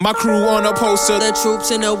My crew on a poster, the troops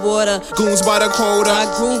in the water, goons by the quota. I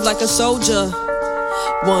groove like a soldier.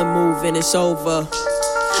 One move and it's over.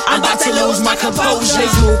 I'm about to lose my composure. They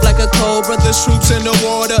move like a cobra, The troops in the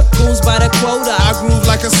water, goons by the quota. I groove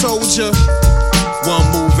like a soldier. One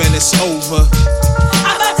move and it's over.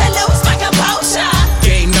 I'm about to lose my composure.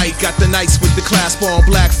 Game night, got the Knights with the clasp on.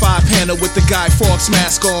 Black 5-panel with the Guy Fawkes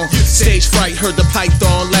mask on. Stage fright, heard the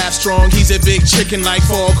python laugh strong. He's a big chicken like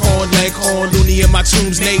foghorn, leghorn. Looney in my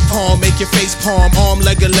tombs, napalm, make your face palm. Arm,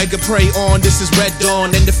 leg of prey on. This is Red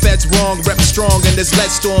Dawn, and the feds wrong. Rep strong, and there's lead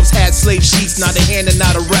storms. Had slave sheets, not a hand and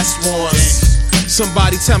not arrest warrants.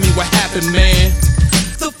 Somebody tell me what happened, man.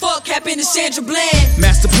 The fuck happened to Sandra Bland?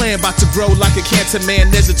 Master plan about to grow like a cancer,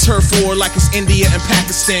 man. There's a turf war like it's India and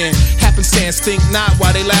Pakistan. Happenstance, think not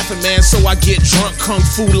why they laughing, man. So I get drunk, kung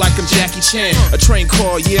fu like I'm Jackie Chan. A train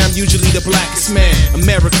call, yeah, I'm usually the blackest man.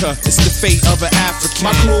 America, it's the fate of an African.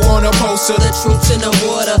 My crew on a poster, the troops in the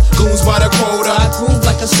water, goons by the quota. I groove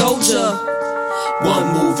like a soldier.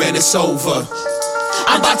 One move and it's over.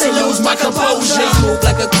 I'm about to lose my composure. They move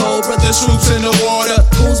like a cobra, The troops in the water,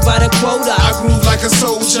 goons by the quota. I groove like a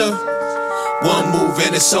soldier. One move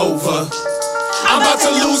and it's over. I'm about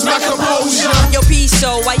to lose my composure. Yo,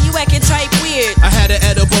 P.SO, why you acting type weird? I had an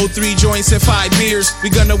edible, 3 joints and 5 beers. We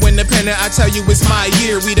gonna win the pennant, I tell you it's my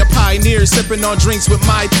year. We the pioneers, sipping on drinks with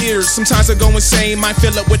my peers. Sometimes I go insane, might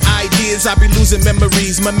fill up with ideas. I be losing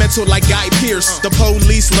memories, my mental like Guy Pearce. The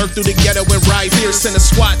police lurk through the ghetto and ride here. Send a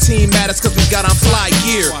SWAT team at us cause we got on fly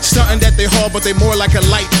gear. Stuntin' that they hard, but they more like a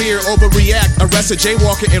light beer. Overreact, arrest a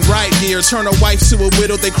jaywalker in riot gear. Turn a wife to a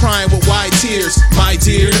widow, they crying with wide tears. My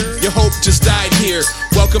dear, your hope just died here.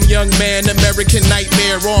 Welcome young man, American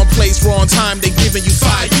nightmare. Wrong place, wrong time, they giving you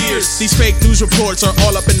 5 years. These fake news reports are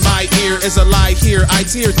all up in my ear. Is a lie here, I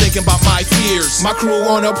tear thinking about my fears. My crew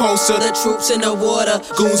on a poster, the troops in the water,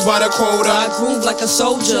 goons by the quota. I groove like a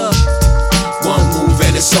soldier. One move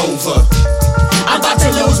and it's over. I'm about to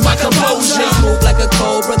lose my composure. They move like a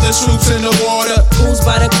cobra, The troops in the water, goons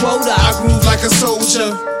by the quota. I groove like a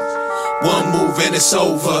soldier. One move and it's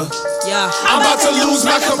over. Yeah, I'm about to lose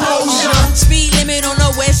my composure. Speed limit on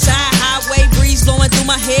the west side highway, breeze blowing through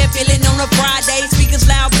my hair, feeling on a Friday. Speakers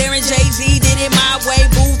loud, blaring Jay-Z, did it my way.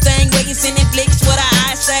 Boo thing, waiting, sending flicks, what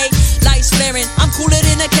I say. Lights flaring, I'm cooler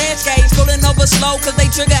than a cascade. Pulling over slow, cause they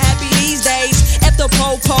trigger happy these days. F the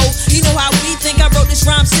po-po, you know how we think. I wrote this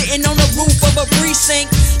rhyme sitting on the roof of a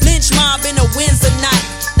precinct. Lynch mob in the Wednesday night.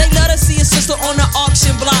 They love to see a sister on the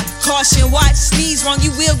auction block. Caution, watch, sneeze wrong, you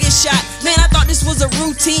will get shot. Man, I thought this was a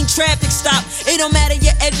routine traffic stop. It don't matter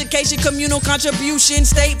your education, communal contribution,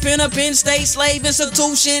 state pen up in state slave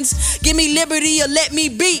institutions. Give me liberty or let me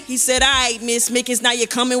be. He said, alright, Miss Mickens, now you're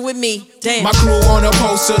coming with me. Damn. My crew on a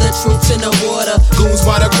poster, The troops in the water, goons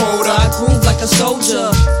by the quota. I groove like a soldier.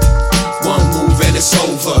 One move and it's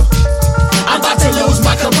over. I'm about to lose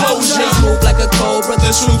my composure. They move like a cobra,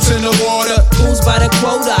 The troops in the water, goons by the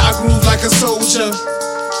quota. I groove like a soldier.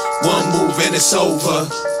 One move and it's over.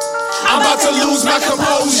 I'm about to lose my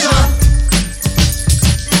composure.